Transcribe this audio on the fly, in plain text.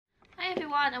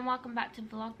everyone and welcome back to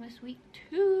Vlogmas week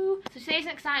 2. So today's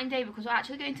an exciting day because we're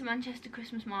actually going to Manchester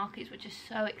Christmas markets, which is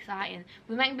so exciting.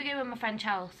 We meant to be going with my friend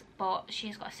Chelsea, but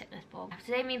she's got a sickness bug.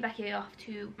 Today me and Becky are off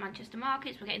to Manchester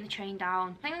markets. We're getting the train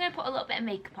down. I think I'm going to put a little bit of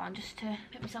makeup on just to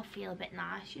make myself feel a bit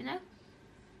nice, you know.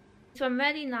 So I'm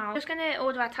ready now. I'm just going to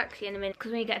order our taxi in a minute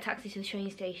because we need to get a taxi to the train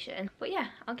station. But yeah,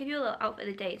 I'll give you a little outfit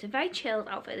of the day. It's a very chilled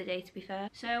outfit of the day, to be fair.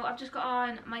 So I've just got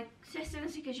on my Sister and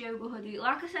Seekers yoga hoodie.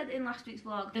 Like I said in last week's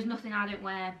vlog, there's nothing I don't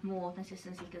wear more than Sister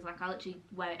and Seekers. Like, I literally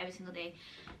wear it every single day.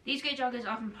 These grey joggers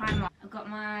are from Primark. I've got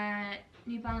my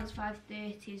New Balance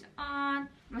 530s on.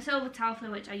 My silver towel,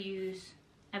 which I use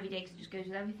every day because it just goes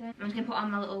with everything. I'm just going to put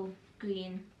on my little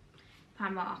green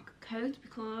Primark coat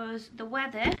because the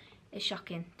weather is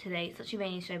shocking today. It's actually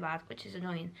raining so bad, which is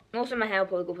annoying. Also, my hair will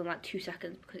probably go up in like 2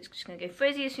 seconds because it's just going to go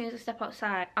frizzy as soon as I step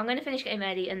outside. I'm going to finish getting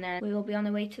ready and then we will be on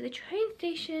the way to the train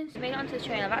station. So I made it onto the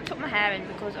train. I've actually tucked my hair in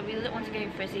because I really don't want to go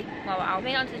frizzy while we're out. I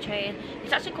made it onto the train.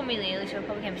 It's actually come really early, so we're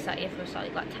probably going to be sat here for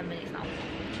like 10 minutes now.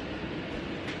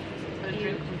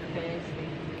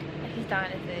 He's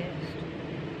dying of thirst.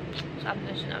 So I'm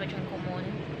just gonna have a drink all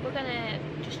morning. We're gonna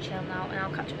just chill now and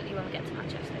I'll catch up with you when we get to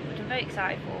Manchester, which I'm very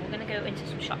excited for. We're gonna go into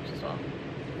some shops as well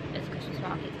at the Christmas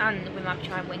market, and we might be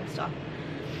trying Wingstop,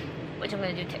 which I'm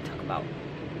gonna do a TikTok about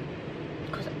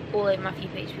because all over my few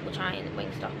pages people trying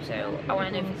Wingstop, so I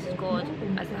want to know if it's as good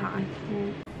as the hype.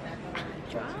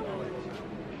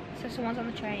 So someone's on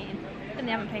the train and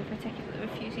they haven't paid for a ticket but they're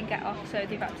refusing to get off, so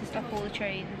they've had to stop all the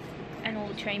trains and all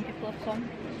the train people have come.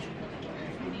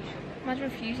 Imagine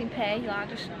refusing pay, like,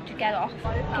 just to get off.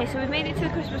 Okay, so we've made it to the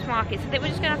Christmas market, so I think we're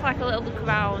just going to have like a little look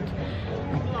around,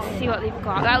 see what they've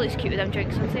got. That looks cute with them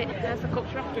drinks, doesn't it? There's the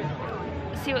cups you're after.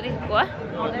 See what they've got.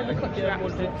 Oh, there's the cups you're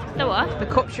after. The what? The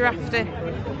cups you're after.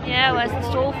 Yeah, where's the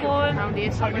stall for them? Around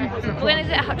here, sorry. We're going to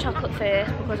get a hot chocolate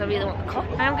first because I really want the cup.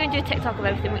 I'm going to do a TikTok of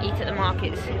everything we eat at the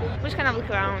markets. We're just going to have a look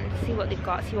around, see what they've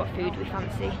got, see what food we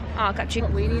fancy. Oh, I'll catch you.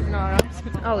 What we need in our house.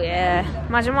 Oh yeah.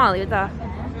 Imagine Wally with that.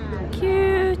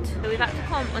 Cute. So we've had to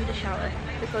come under shelter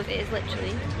because it is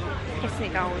literally pissing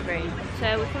it down with rain.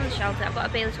 So we've come under shelter. I've got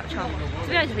a Bailey's hot chocolate. To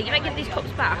be honest with you, you might give these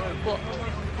cups back, but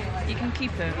you can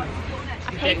keep them.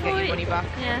 I paid for it. Money back.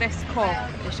 Yeah. This cup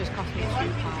has just cost me £2.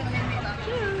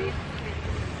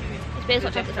 This Bailey's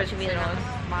hot chocolate is actually really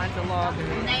nice. Mine's a log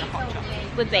and a hot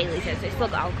chocolate. With Bailey's, so it's still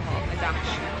got alcohol. A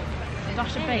dash. A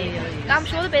dash of Bailey's. I'm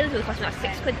sure the Bailey's will cost me like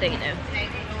 £6, don't you know?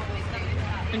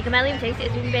 And you can barely even taste it.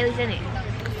 Is there even Bailey's in it?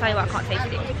 Tell you what, I can't taste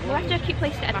it. We'll have to keep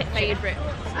placing it a picture. Favourite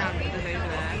stand is over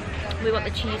there. We want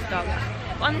the cheese dogs.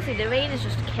 But honestly, the rain is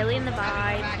just killing the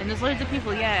vibe. And there's loads of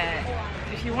people, yeah.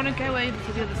 If you want to go over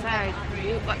to the other side,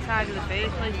 walk that side of the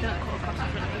first place, don't cut across in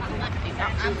front of people. It's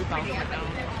absolutely bouncing it down.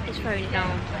 It's throwing it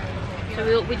down.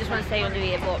 So we just want to stay under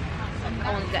here, but I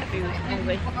want to get food. I'm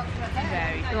hungry.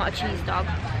 Very. We want a cheese dog.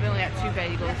 We only had 2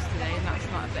 bagels today, and that's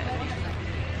not a bit of it.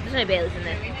 There's no Bailey's in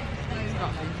there. It's not.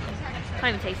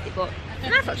 Can't even taste it, but it's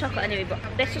nice hot chocolate anyway. But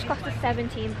this just cost us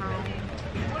 £17.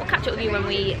 We'll catch up with you when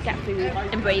we get food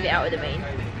and brave it out of the rain.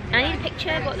 I need a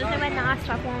picture, but there's nowhere nice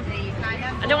to have one.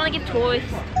 I don't want to give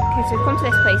tourists. Okay, so we've come to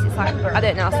this place. It's like, I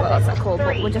don't know what that's called,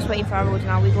 but we're just waiting for our order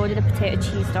now. We've ordered a potato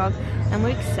cheese dog, and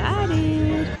we're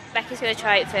excited. Becky's gonna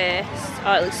try it first.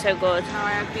 Oh, it looks so good. Now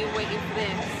I have been waiting for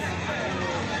this.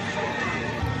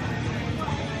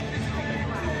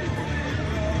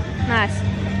 Nice.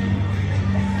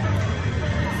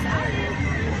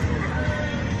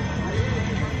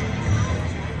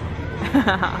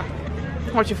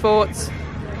 What's your thoughts?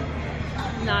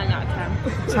 9 out of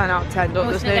 10. 10 out of 10.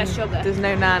 Look, there's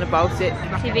no 9 about it.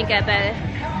 See if we can get a better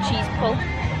cheese pull.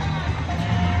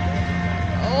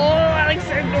 Oh, that looks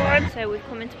so good. So we've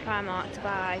come into Primark to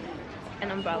buy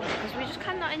an umbrella because we just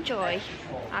cannot enjoy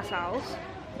ourselves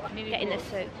getting this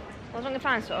suit. Well, I'm going to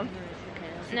find some.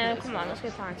 No, come on, let's go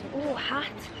find some. Oh,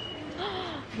 hat.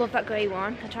 Love that grey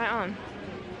one. I'll try it on.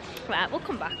 Right, we'll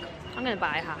come back. I'm going to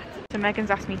buy a hat. So Megan's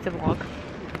asked me to vlog.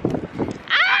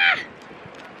 Ah!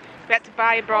 We had to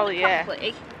buy a brolly, yeah.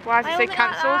 Why does it say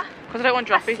cancelled? Because I don't want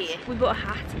to drop it. We bought a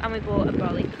hat and we bought a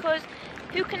brolly because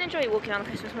who can enjoy walking around the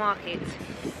Christmas market?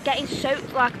 Getting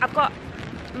soaked, like I've got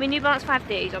my New Balance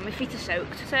 530s on, my feet are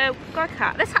soaked. So I've got a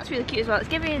hat. This hat's really cute as well. It's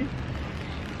giving,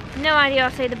 no idea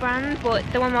I'll say the brand, but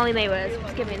the one Molly May wears,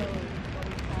 it's giving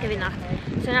that.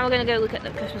 So now we're going to go look at the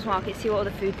Christmas market, see what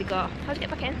other food they got. How'd you get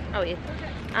back in? Oh yeah.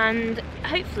 And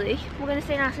hopefully we're going to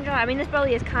stay nice and dry. I mean, this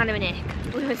brolly is kind of an ick.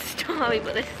 We went to Starry,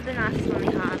 but this is the nicest one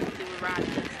they had.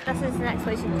 This is the next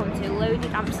place we've come to.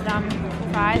 Loaded Amsterdam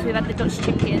fries. We've had the Dutch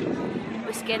chicken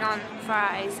with skin on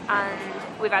fries, and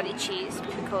we've added cheese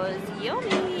because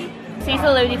yummy. These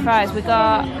are loaded fries. We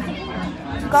got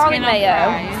garlic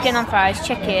mayo, skin on fries,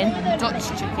 chicken, Dutch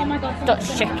chicken.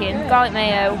 Dutch chicken, garlic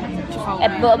mayo, a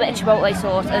little bit of chipotle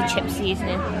sauce and chip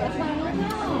seasoning.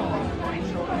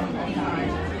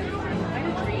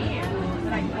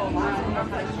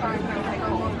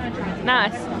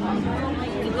 Nice.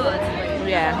 Good.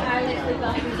 Yeah.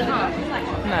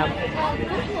 No.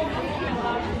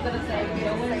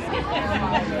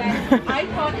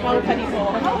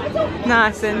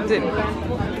 Nice, and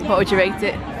what would you rate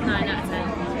it? 9 out of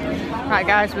 10. Right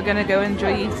guys, we're gonna go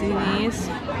enjoy eating these.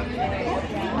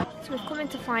 So we've come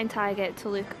into Flying Tiger to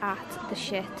look at the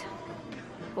shit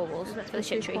bubbles for the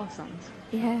shit tree.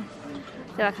 Yeah.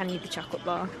 I feel like I need the chocolate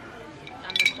bar.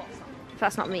 If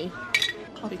that's not me.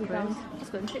 That's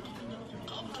good, isn't it?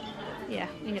 Yeah,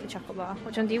 you can get the chocolate bar.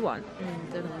 Which one do you want?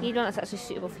 Don't know. You need one that's actually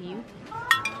suitable for you.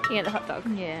 You get the hot dog?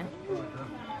 Yeah.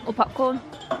 Or popcorn?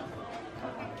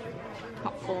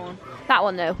 Popcorn. That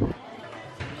one though.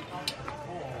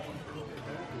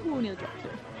 Ooh, Neil dropped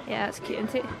it. Yeah, that's cute,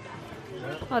 isn't it?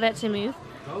 Oh, they actually move.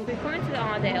 We've come into the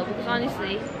Ardale because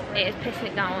honestly, it is pissing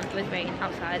it down with rain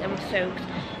outside and we're soaked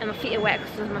and my feet are wet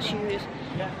because of my shoes.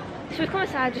 So we've come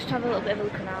inside just to have a little bit of a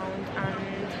look around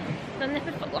and then nip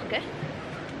at Foot Locker.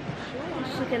 I'm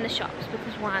just looking in the shops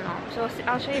because why not? So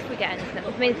I'll show you if we get anything.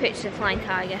 We've made pictures of Flying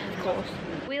Tiger, of course.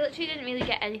 We literally didn't really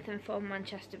get anything from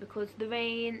Manchester because the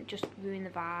rain just ruined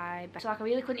the vibe. So like I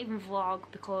really couldn't even vlog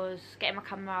because getting my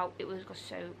camera out, it was just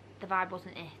so, the vibe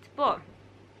wasn't it. But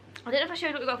I don't know if I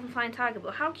showed what we got from Flying Tiger,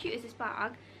 but how cute is this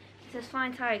bag? It says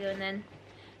Flying Tiger and then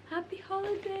Happy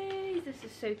Holidays. This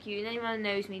is so cute. And anyone who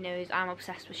knows me knows I'm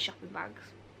obsessed with shopping bags.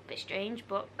 Bit strange,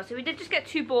 but so we did just get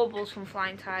 2 baubles from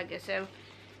Flying Tiger. So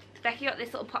Becky got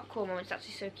this little popcorn one, which is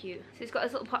actually so cute. So it's got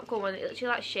this little popcorn one that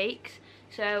literally like shakes.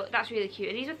 So that's really cute.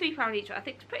 And these are £3 each, but I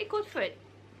think it's pretty good for a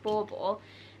bauble.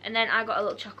 And then I got a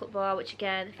little chocolate bar, which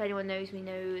again, if anyone knows me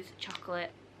knows chocolate.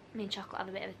 Me and chocolate have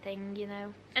a bit of a thing, you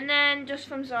know. And then just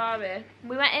from Zara,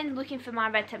 we went in looking for my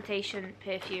Red Temptation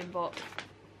perfume, but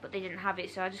they didn't have it.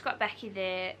 So I just got Becky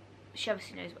the, she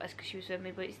obviously knows what it is because she was with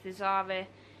me, but it's the Zara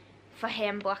For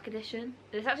Him Black Edition.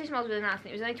 This actually smells really nice and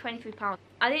it was only £23.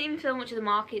 I didn't even feel much of the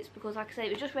markets because like I said,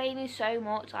 it was just raining so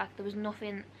much, like there was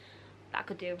nothing that I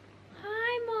could do.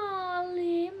 Hi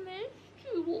Molly, missed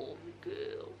you, warm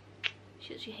girl.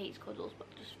 She hates cuddles, but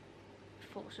just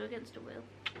force her against her will.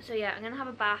 So yeah, I'm gonna have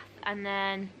a bath and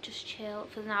then just chill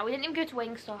for the night. We didn't even go to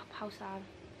Wingstop. How sad.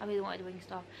 I really wanted a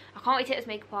Wingstop. I can't wait to take this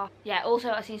makeup off. Yeah,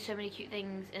 also I've seen so many cute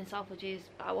things in Selfridges.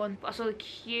 That one. But I saw the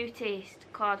cutest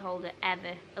card holder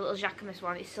ever. A little Jacquemus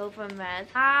one. It's silver and red.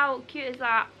 How cute is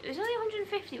that? It was only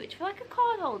 150, which for like a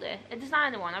card holder, a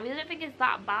designer one, I really don't think it's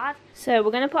that bad. So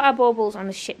we're gonna put our baubles on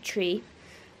the shit tree.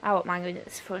 I want mine going at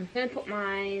this front. I'm gonna put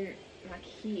mine like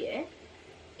here.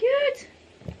 Good.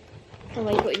 The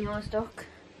way putting yours, Duck.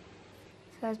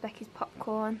 So there's Becky's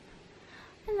popcorn.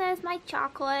 And there's my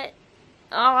chocolate.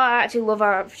 Oh, I actually love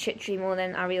our shit tree more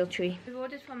than our real tree. We've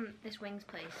ordered from this wings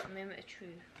place, a Moment of Truth.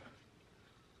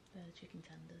 Chicken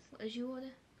tenders. What did you order?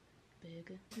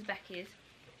 Burger. This is Becky's.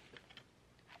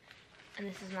 And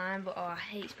this is mine, but oh, I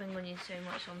hate spring onions so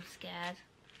much, so I'm scared.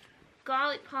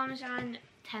 Garlic parmesan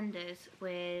tenders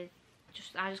with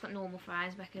I just got normal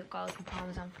fries. Becky got garlic and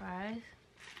parmesan fries.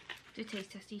 Do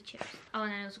taste testy chips. Oh,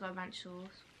 and I also got ranch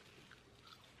sauce.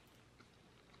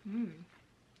 Mmm.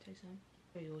 Taste them.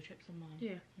 Are your chips and mine?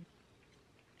 Yeah.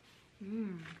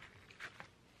 Mmm.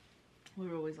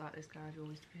 We're always like this, guys. We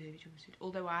always behave each other's food.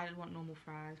 Although I didn't want normal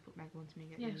fries, but Meg wanted me to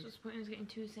get Yeah, these. so what's the point of getting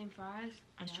 2 of the same fries?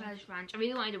 Let's Yeah. try this ranch. I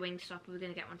really wanted a Wingstop, we were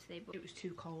going to get one today, but It was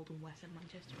too cold and wet in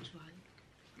Manchester, which was fine.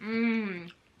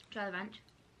 mmm. Try the ranch.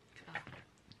 Oh.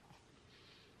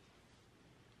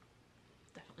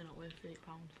 Definitely not worth £8.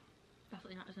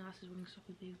 Definitely not as nice as Wingstop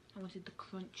would be. I wanted the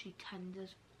crunchy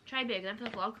tenders. Try a burger then for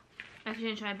the vlog. If you're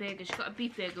going to try a burger, she's got a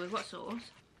beef burger with what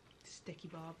sauce? Sticky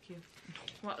barbecue.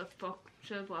 What the fuck?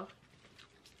 Show the vlog.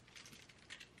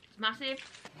 It's massive.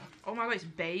 Oh my god, it's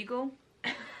bagel.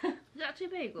 Is it actually a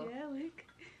bagel? Yeah, look.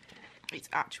 It's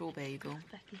actual bagel.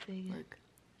 Becky's bagel. Look.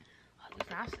 Oh, it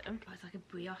looks nice though. It's like a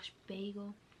brioche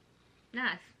bagel.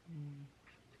 Nice.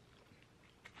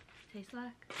 Tastes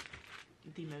like?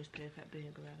 The most perfect burger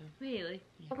ever. Really?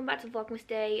 Yeah. Welcome back to Vlogmas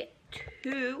Day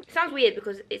 2. It sounds weird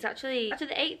because it's actually the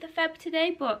 8th of Feb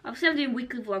today, but obviously I'm doing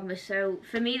weekly Vlogmas, so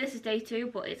for me this is day 2,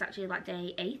 but it's actually like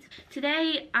day 8.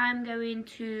 Today I'm going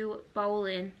to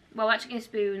bowling. Well, we're actually going to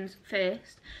Spoons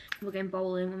first. We're going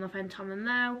bowling with my friend Tom and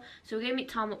Mo. So we're going to meet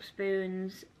Tom up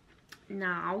Spoons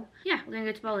now. Yeah, we're going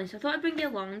to go to bowling. So I thought I'd bring you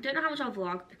along. Don't know how much I'll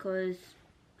vlog because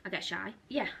I get shy.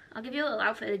 Yeah, I'll give you a little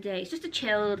outfit of the day. It's just a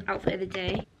chilled outfit of the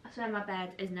day. I swear my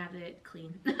bed is never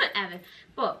clean, ever.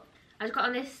 But I just got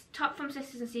on this top from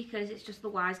Sisters and Seekers. It's just the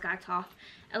Wise Guy top.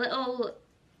 A little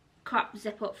crop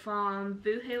zip up from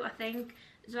Boohoo, I think.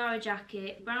 Zara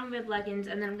jacket, brown rib leggings,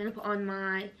 and then I'm going to put on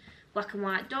my black and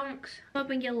white dunks. I'll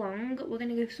bring you along. We're going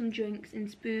to go for some drinks in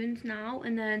Spoons now,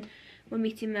 and then we're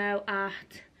meeting Mo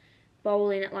at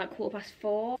bowling at like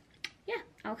 4:15. Yeah,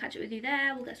 I'll catch up with you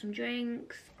there. We'll get some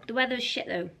drinks. The weather's shit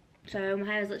though, so my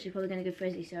hair is literally probably going to go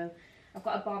frizzy, so I've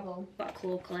got a bobble, got a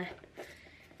claw clip.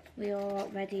 We are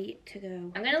ready to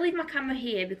go. I'm going to leave my camera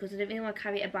here because I don't really want to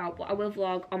carry it about, but I will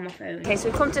vlog on my phone. Okay, so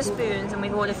we've come to Spoons and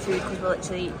we've ordered food because we're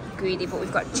literally greedy, but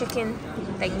we've got chicken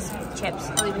things, chips,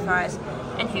 Ruby fries,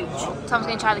 and hooch. Tom's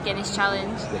going to try the Guinness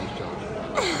challenge.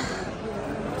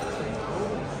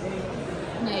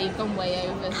 No, you've gone way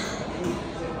over.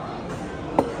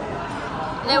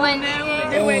 Nowhere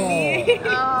near.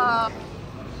 Oh.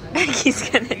 He's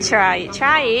going to try it.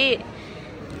 Try it.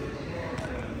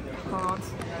 Hard.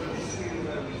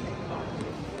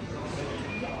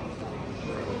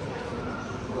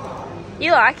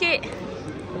 You like it?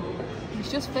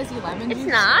 It's just fizzy lemon juice.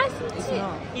 It's nice. It's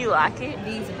not. You like it?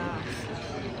 These are nice.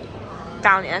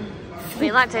 Down it then.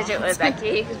 We like to do it with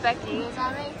Becky because Becky is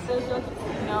our mate. No,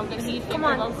 I'm going to eat it. Come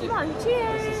on,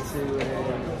 cheers.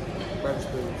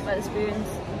 Wetherspoons.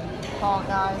 Oh,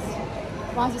 guys.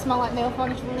 Why does it smell like nail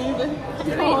varnish remover? Do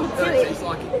it.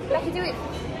 Becky, do it.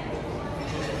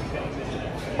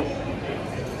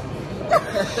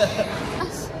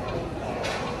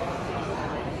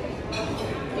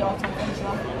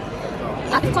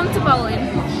 I've come to bowling.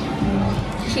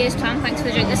 Cheers, Tom. Thanks for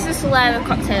the drink. This is a Solera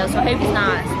cocktail, so I hope it's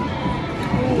nice.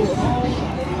 Ooh.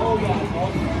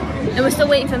 And we're still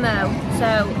waiting for Mo,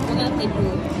 so we're going to play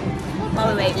pool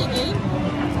while we wait.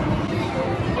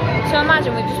 So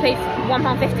imagine we just paid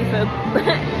 £1.50 for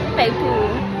play pool,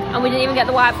 and we didn't even get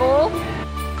the white ball.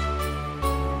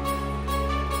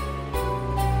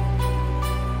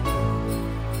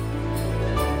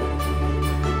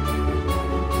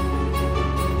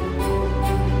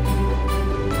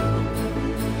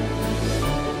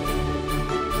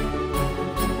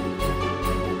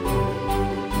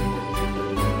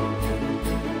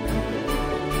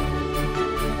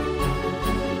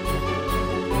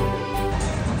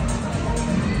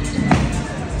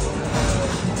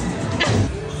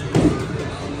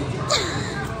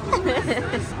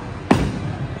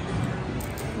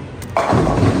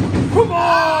 Come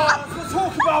on! Let's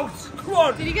talk about! Come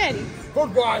on! Did you get any?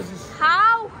 Good guys.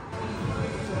 How?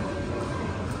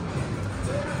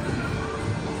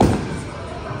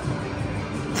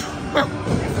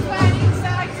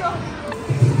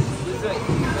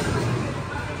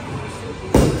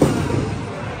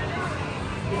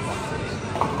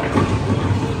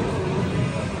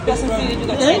 Got some food, we've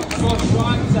got chips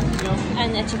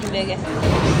and a chicken burger.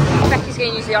 Becky's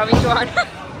going to use the orange one.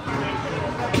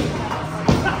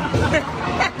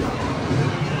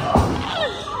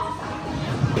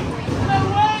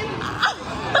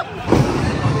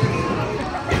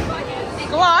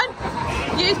 Go on,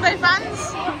 use both hands.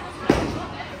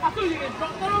 I thought you could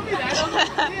drop that on me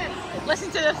there. Listen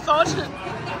to the thud.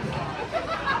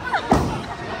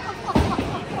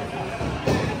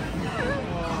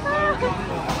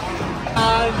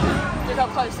 Look how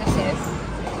close this is.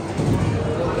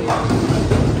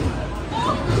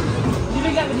 You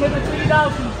didn't get the middle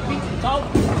 3,000 feet to top.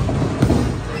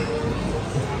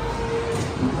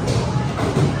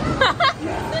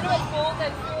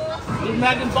 Did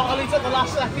Megan bottle it at the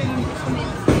last second?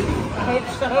 I hope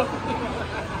so.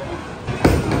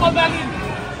 Come on, Megan.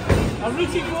 I'm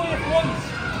rooting for you for once.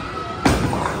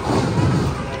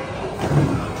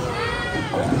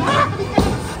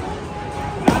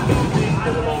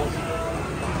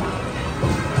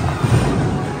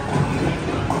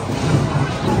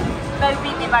 Both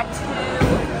beat me by 2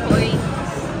 points.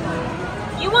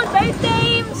 You won both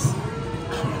games!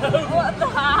 What the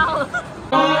hell?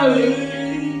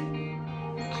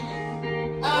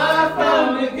 I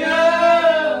found a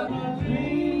girl. My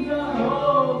dreams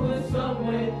are over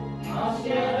somewhere. I'll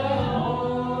share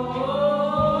home.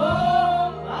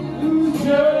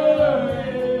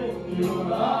 Share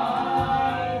your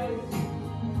eyes,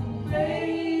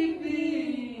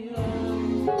 baby.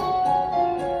 No,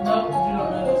 you don't know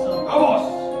that song. I was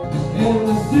in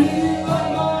the sea of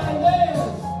my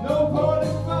layers. No point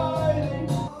in fighting.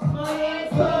 My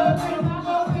hands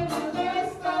are in the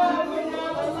last time when I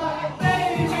was like,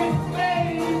 baby,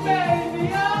 baby, baby.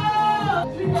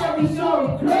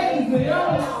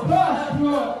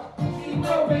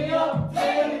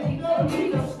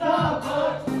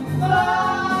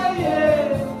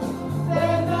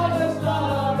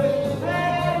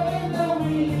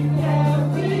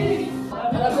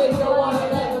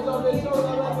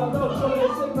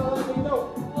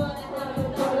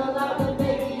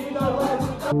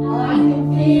 I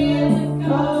can feel it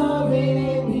coming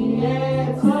in the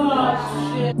air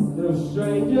tonight. No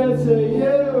stranger to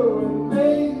you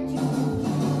and me.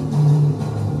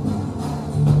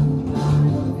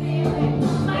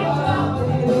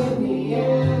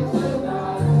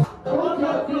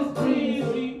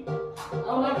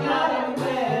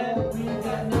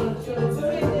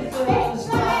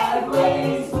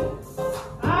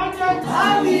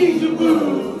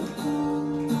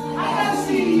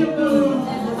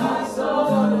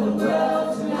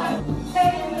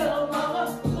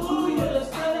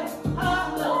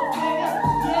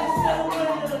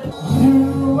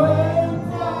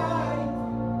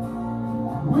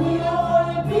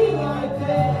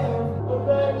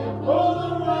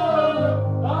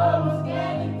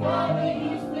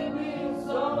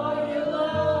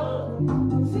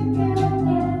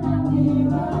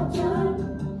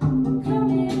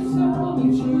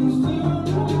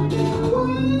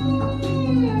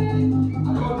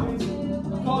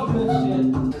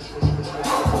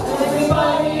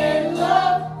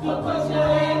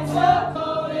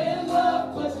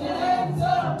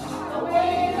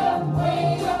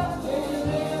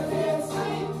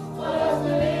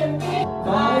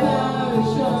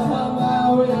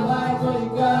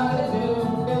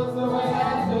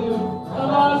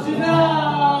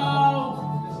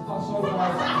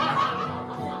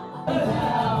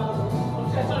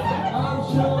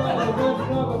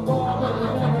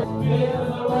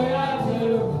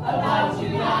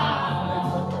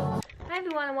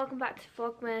 And welcome back to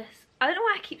Vlogmas. I don't know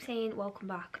why I keep saying welcome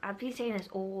back. I've been saying this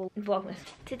all in Vlogmas.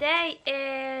 Today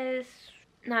is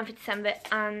 9th of December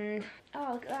and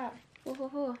oh look at that. What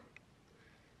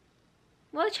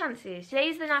are the chances? Today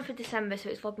is the 9th of December, so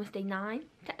it's Vlogmas day 9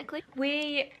 technically.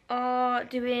 We are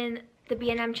doing the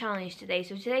B&M challenge today,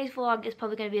 so today's vlog is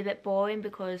probably going to be a bit boring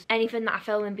because anything that I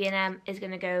film in B&M is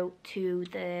going to go to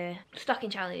the stocking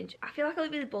challenge. I feel like I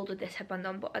look really bold with this headband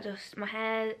on, but my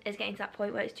hair is getting to that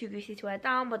point where it's too greasy to wear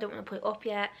down, but I don't want to put it up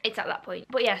yet. It's at that point.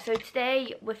 But yeah, so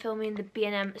today we're filming the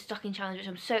B&M stocking challenge, which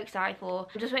I'm so excited for.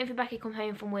 I'm just waiting for Becky to come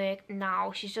home from work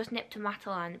now. She's just nipped to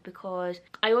Matalan because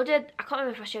I ordered, I can't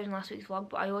remember if I showed in last week's vlog,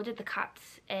 but I ordered the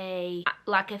cats a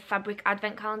fabric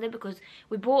advent calendar because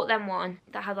we bought them one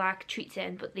that had like treats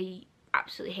in, but they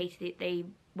absolutely hated it. They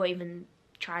won't even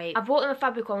try it. I bought them a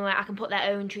fabric one where I can put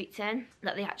their own treats in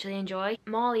that they actually enjoy.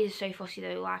 Molly is so fussy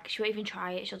though, like she won't even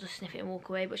try it, she'll just sniff it and walk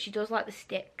away, but she does like the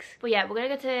sticks. But yeah, we're gonna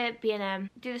go to B&M,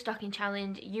 do the stocking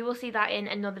challenge. You will see that in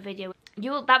another video.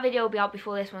 That video will be out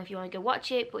before this one if you want to go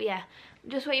watch it. But yeah, I'm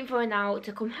just waiting for her now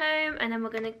to come home and then we're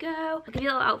gonna go. I'll give you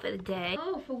a little outfit of the day.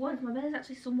 Oh, for once my bed is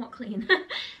actually somewhat clean.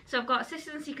 So I've got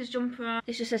Sisters and Seekers jumper on.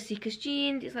 This just says Seekers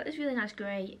jeans. It's like this really nice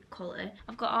grey colour.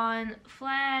 I've got on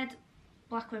flared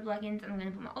black rib leggings and I'm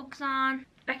gonna put my Uggs on.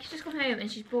 Becky's just come home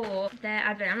and she's bought their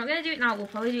advent. I'm not going to do it now, we'll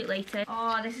probably do it later.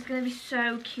 Oh, this is going to be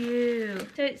so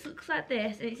cute. So it looks like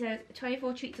this and it says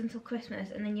 24 treats until Christmas,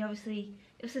 and then you obviously,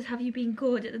 it says have you been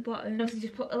good at the bottom. And obviously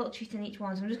just put a little treat in each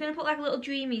one. So I'm just going to put like a little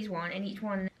Dreamies one in each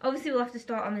one. Obviously we'll have to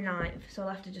start on the 9th, so I'll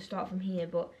have to just start from here,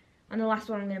 but on the last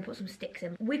one I'm going to put some sticks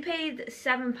in. We paid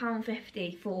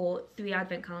 £7.50 for 3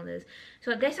 advent calendars.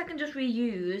 So this I can just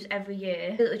reuse every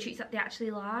year. The little treats that they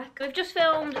actually like. We've just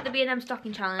filmed the B&M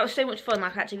stocking challenge. It was so much fun,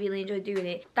 like I actually really enjoyed doing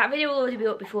it. That video will already be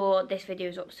up before this video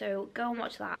is up, so go and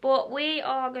watch that. But we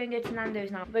are going to go to Nando's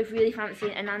now. We're both really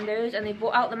fancying a Nando's and they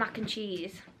brought out the mac and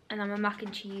cheese. And I'm a mac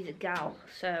and cheese gal,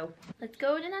 so let's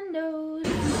go to Nando's.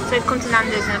 So we've come to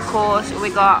Nando's and of course we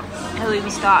got halloumi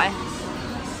starter.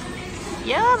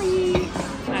 Yummy!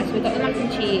 Right, so we've got the mac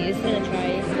and cheese. I'm gonna try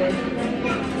it. Good.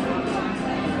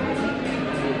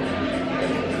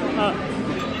 Hot.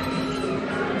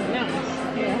 Nice.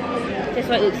 Yeah. This is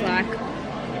what it looks like.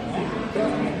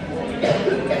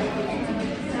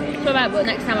 It's alright, but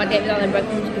next time I get it without them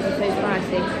breadcrumbs because they're so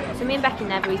spicy. So me and Becky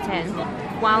never eat in.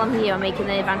 While I'm here, I'm making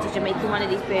the advantage of making one of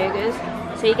these burgers.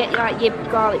 So you get your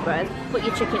garlic bread, put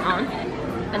your chicken on,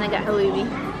 and then get halloumi.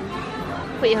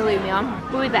 Put your halloumi on.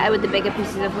 Probably better with the bigger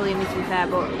pieces of halloumi to be fair,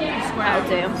 but that'll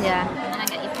do, yeah. And then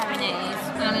get your perinades.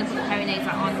 And I'm going to put perinades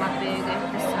on my burger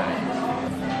this time.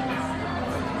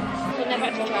 So I've never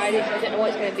actually tried it, so I don't know what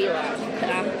it's going to be like. Look at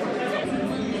that.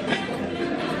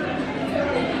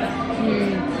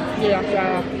 Yeah,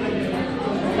 yeah.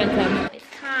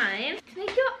 It's time to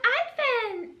make your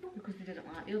advent! Because they didn't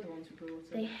like the other ones we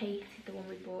bought. They hated the one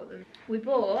we bought them. We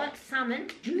bought salmon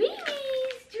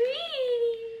dreamies!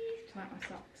 Dreamies! Like my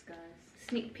socks, guys.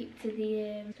 Sneak peek to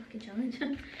the stocking challenge.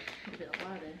 A bit of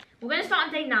ladder. We're going to start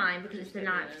on day 9 because it's the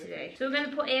 9th today. So we're going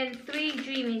to put in 3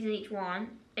 dreamies in each one.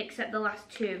 except the last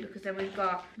two, because then we've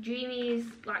got Dreamies,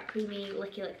 like creamy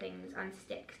licky lick things, and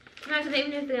sticks. No, I don't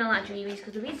even know if they're gonna like Dreamies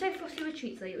because they've been so fussy with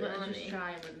treats lately. Let's just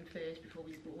try and with them first before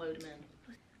we load them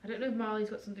in. I don't know if Marley's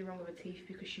got something wrong with her teeth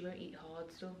because she won't eat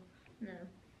hard stuff. No.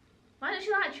 Why don't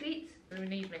she like treats? We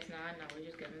need Miss 9 now, we're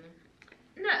just getting them.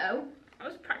 No, I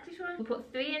was practice one. We'll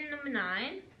put 3 in number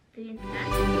 9, 3 in 10.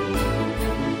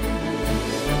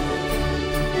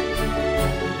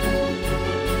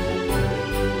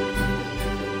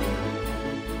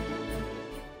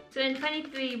 So in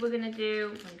 23 we're going to do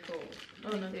 24. Oh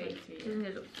no, 23. 23. This one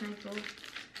goes up to 24.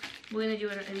 We're going to do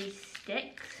one of these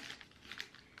sticks.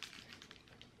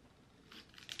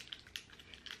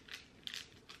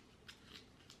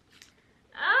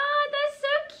 Oh, they're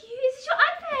so cute. It's your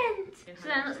advent. So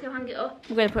then let's go hang it up.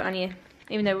 We're going to put it on here,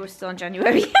 even though we're still in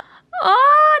January.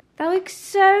 Oh, that looks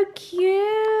so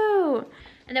cute.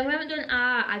 And then we haven't done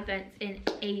our advents in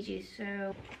ages,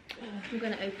 so we're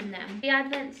going to open them. The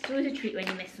advent's always a treat when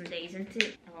you miss some days, isn't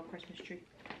it? Our Christmas tree.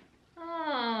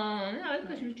 Oh, no, it's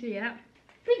Christmas tree, yeah.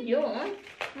 Big yawn.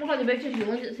 Oh my god, they both just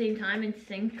yawned at the same time in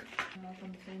sync.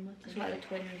 On the same letter. That's like the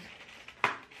twins.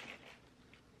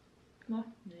 What?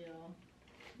 They are.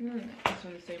 Mm. It's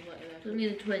on the same letter there. Doesn't mean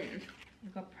the twins.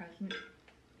 We've got a present.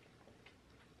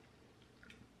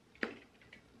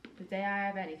 The day I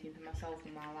have anything for myself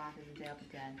in my life is the day I'll be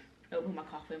dead. Open my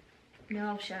coffin. No,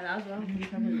 I'll share that as well. You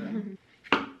probably will.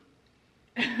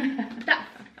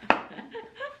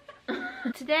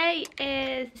 Today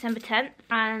is December 10th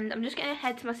and I'm just getting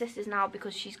head to my sister's now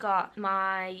because she's got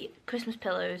my Christmas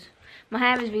pillows. My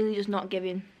hair is really just not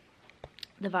giving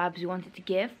the vibes we wanted to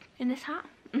give in this hat.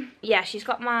 Yeah, she's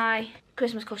got my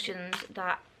Christmas cushions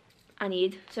that I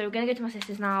need. So we're going to go to my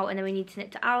sister's now and then we need to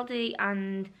nip to Aldi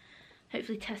and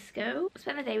hopefully Tesco.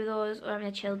 Spend the day with us. We're having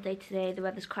a chilled day today. The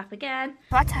weather's crap again.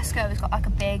 Our Tesco has got like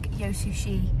a big Yo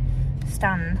Sushi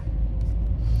stand.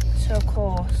 So of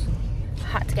course I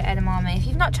had to get edamame. If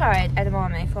you've not tried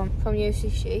edamame from Yo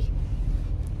Sushi,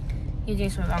 you're doing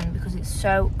something wrong because it's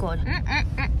so good.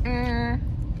 The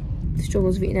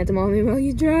struggles of eating edamame while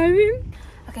you're driving.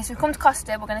 Okay, so we've come to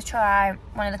Costa. We're going to try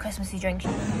one of the Christmassy drinks.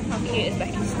 How cute is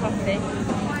Becky's coffee?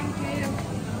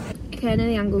 Okay, I know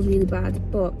the angle's really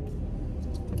bad, but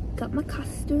got my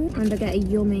custard and I get a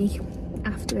yummy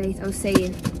after 8. I was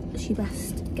saying she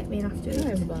best get me an after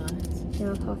 8.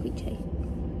 They'll have half each, eh?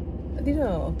 These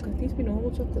are, these be normal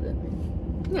chocolate,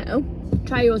 don't they? No.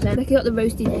 Try yours then. Becky got the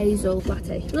roasted hazel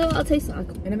latte. Look what that tastes like.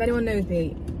 And if anyone knows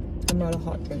me, I'm not a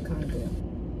hot drink kind of girl.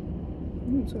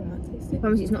 It's alright, taste I it.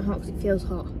 promise it's not hot because it feels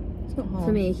hot. It's not hot.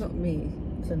 For me. It's not me.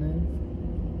 So no.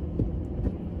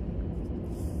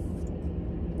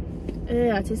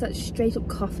 It tastes like straight up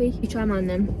coffee. You try mine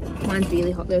then. Mine's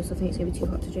really hot though, so I think it's going to be too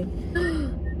hot to drink.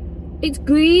 It's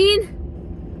green!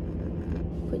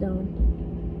 Put it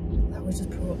down. That was just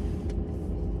pure.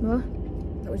 What?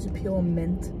 That was just pure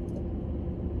mint.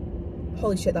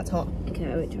 Holy shit, that's hot. Okay,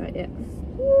 I won't try it yet.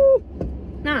 Woo.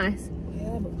 Nice.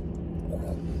 Yeah, but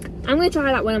I'm going to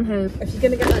try that when I'm home. if you're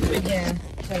gonna get that drink, yeah,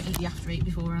 try to eat the after 8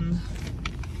 beforehand.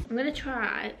 I'm going to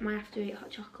try my after 8 hot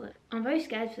chocolate. I'm very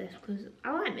scared for this because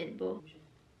I like mint, but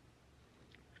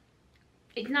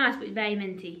it's nice, but it's very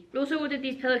minty. We also ordered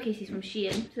these pillowcases from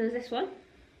Shein. So there's this one.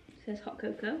 It says hot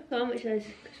cocoa. One which says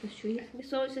Christmas trees.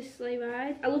 This one which says sleigh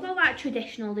ride. I love how like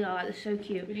traditional they are. Like, they're so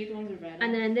cute. We need the ones with red.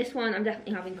 And then this one I'm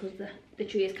definitely having because the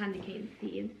tree is candy cane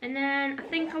theme. And then I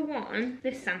think I want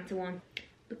this Santa one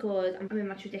because I'm in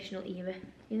my traditional era,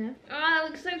 you know. Oh, that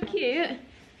looks so cute.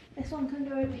 This one can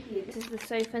go over here. This is the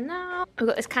sofa now. I've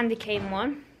got this candy cane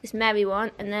one, this Mary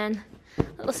one, and then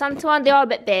little Santa one. They are a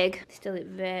bit big. They still look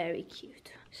very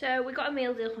cute. So we got a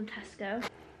meal deal from Tesco.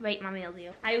 Rate my meal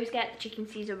deal. I always get the chicken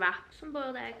Caesar wrap, some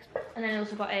boiled eggs, and then I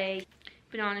also got a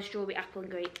banana, strawberry, apple and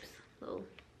grapes little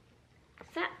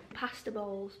set. Pasta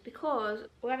bowls, because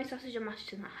we're having sausage and mash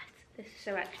tonight. This is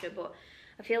so extra, but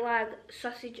I feel like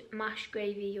sausage, mash,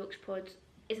 gravy, Yorkshire puds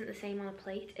isn't the same on a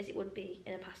plate as it would be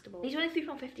in a pasta bowl. These are only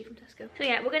 £3.50 from Tesco. So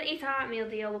yeah, we're going to eat our meal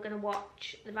deal. We're going to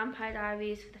watch The Vampire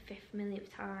Diaries for the 5th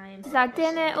millionth time. This is our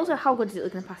dinner. Also, how good does it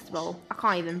look in a pasta bowl? I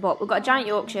can't even, but we've got a giant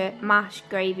Yorkshire, mash,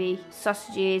 gravy,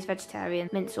 sausages, vegetarian,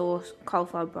 mint sauce,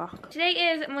 cauliflower broth. Today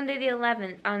is Monday the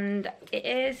 11th and it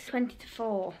is 20 to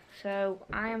 4. So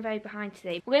I am very behind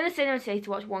today. We're going to the cinema today to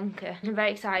watch Wonka. I'm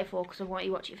very excited for because I've wanted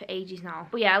to watch it for ages now.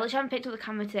 But yeah, I literally haven't picked up the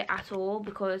camera today at all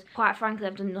because quite frankly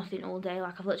I've done nothing all day.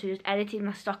 Like I've literally just edited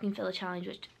my stocking filler challenge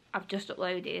which I've just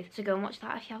uploaded. So go and watch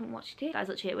that if you haven't watched it. Guys,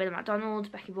 literally we're at McDonald's.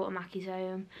 Becky brought a Mackey's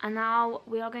home. And now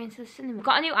we are going to the cinema. We've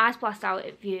got a new ice blast out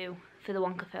at View for the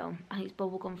Wonka film. I think it's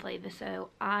bubblegum flavour, so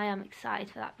I am excited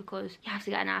for that because you have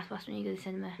to get an ice blast when you go to the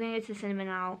cinema. We're going to go to the cinema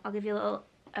now. I'll give you a little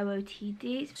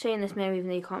OOTDs. Showing this mirror even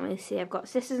though you can't really see. I've got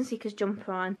Sisters and Seekers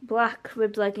jumper on, black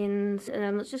ribbed leggings,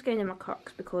 and let's just go into my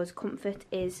Crocs because comfort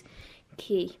is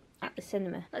key at the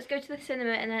cinema. Let's go to the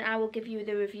cinema and then I will give you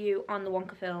the review on the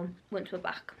Wonka film once we're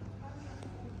back.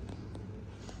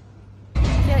 I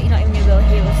feel like you're not even going to be able to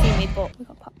hear or see me, but we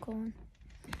got popcorn.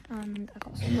 And I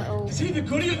got some little the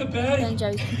goodie of the bag. Ben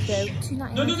Jerry's cookie dough,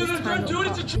 $2.99 No, We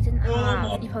didn't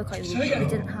have, you probably can't even, we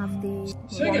didn't have the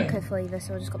Wonka flavour,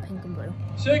 so I just got pink and blue.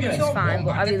 Which is fine,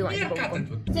 but I really wanted the bubble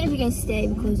gum. I don't know if you're going to stay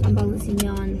because I'm balancing me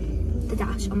on the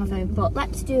dash on my phone, but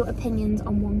let's do opinions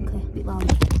on Wonka a bit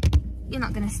louder. You're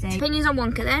not going to stay. Opinions on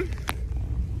Wonka then?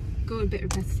 Go a bit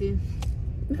repetitive.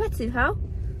 Repetitive, how?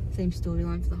 Same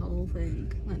storyline for the whole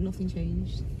thing. Like nothing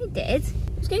changed. It did.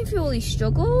 I was going through all these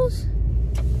struggles.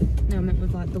 No, I meant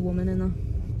with like the woman in her.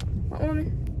 What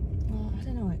woman? Oh, I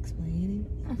don't know how to explain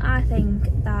it. I think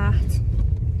that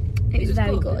it was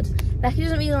very good. Becky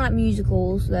doesn't really like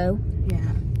musicals though. Yeah.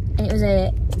 And it was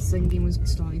the singing was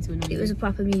starting to annoy me. It was a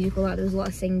proper musical, like there was a lot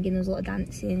of singing, there was a lot of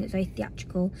dancing, it was very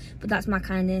theatrical. But that's my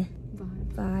kind of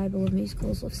vibe. I love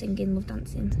musicals, love singing, love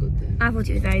dancing. It's good though. I thought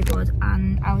it was very good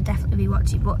and I would definitely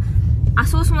rewatch it. But I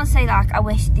saw someone say like I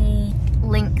wish they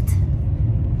linked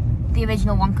the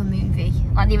original Wonka movie,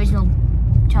 like the original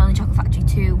Charlie and the Chocolate Factory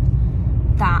to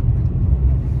that.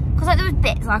 Because like there was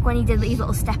bits, like when he did his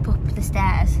little step up the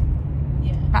stairs.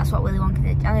 Yeah. That's what Willy Wonka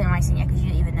did. I don't know why I seen it because you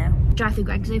don't even know. Drive-through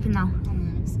Greg's open now.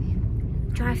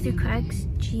 Drive-through Craig's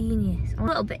genius. A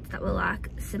little bits that were like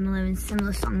similar and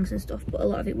similar songs and stuff, but a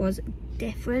lot of it was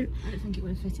different. I don't think it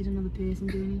would have fitted another person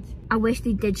doing it. I wish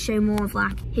they did show more of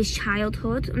like his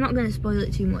childhood. I'm not going to spoil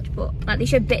it too much, but like they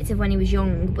showed bits of when he was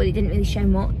young, but they didn't really show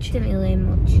much. Didn't really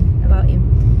learn much about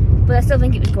him. But I still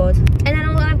think it was good. And then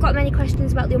I've got many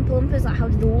questions about the Oompa Loompas, like how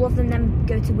did all of them then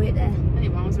go to work there?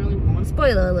 Anyway, was there only one?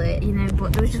 Spoiler alert, you know,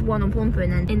 but there was just one Oompa Loompa,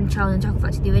 and then in Charlie and the Chocolate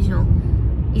Factory, the original,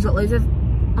 he's got loads of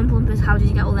Oompa Loompas. How did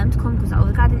you get all them to come? Because that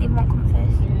other guy didn't even want to come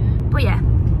first. Yeah. But yeah,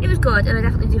 it was good, and I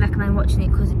definitely do recommend watching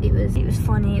it because it was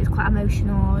funny, it was quite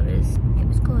emotional, it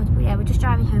was good. But yeah, we're just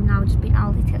driving home now. We're just been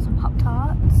Aldi to get some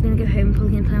Pop-Tarts. We're gonna go home,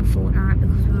 probably gonna play on Fortnite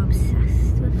because we're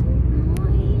obsessed with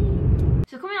Fortnite.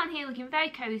 So coming on here looking very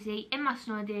cozy in my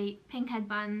snoddy, pink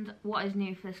headband. What is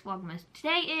new for this Vlogmas?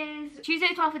 Today is Tuesday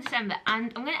the 12th of December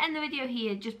and I'm going to end the video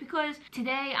here just because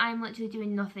today I'm literally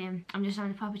doing nothing. I'm just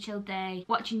having a proper chill day,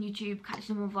 watching YouTube,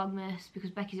 catching up on Vlogmas because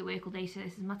Becky's at work all day, so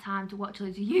this is my time to watch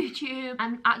loads of YouTube.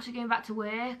 I'm actually going back to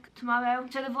work tomorrow,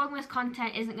 so the Vlogmas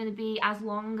content isn't going to be as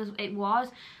long as it was.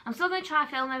 I'm still going to try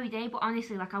film every day, but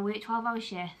honestly, like I work 12-hour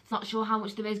shifts. Not sure how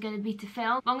much there is going to be to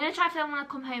film, but I'm going to try film when I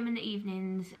come home in the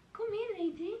evenings. Come here,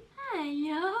 lady.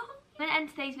 Hello. I'm going to end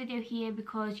today's video here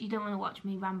because you don't want to watch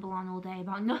me ramble on all day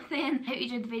about nothing. Hope you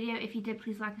enjoyed the video. If you did,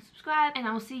 please like and subscribe, and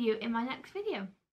I will see you in my next video.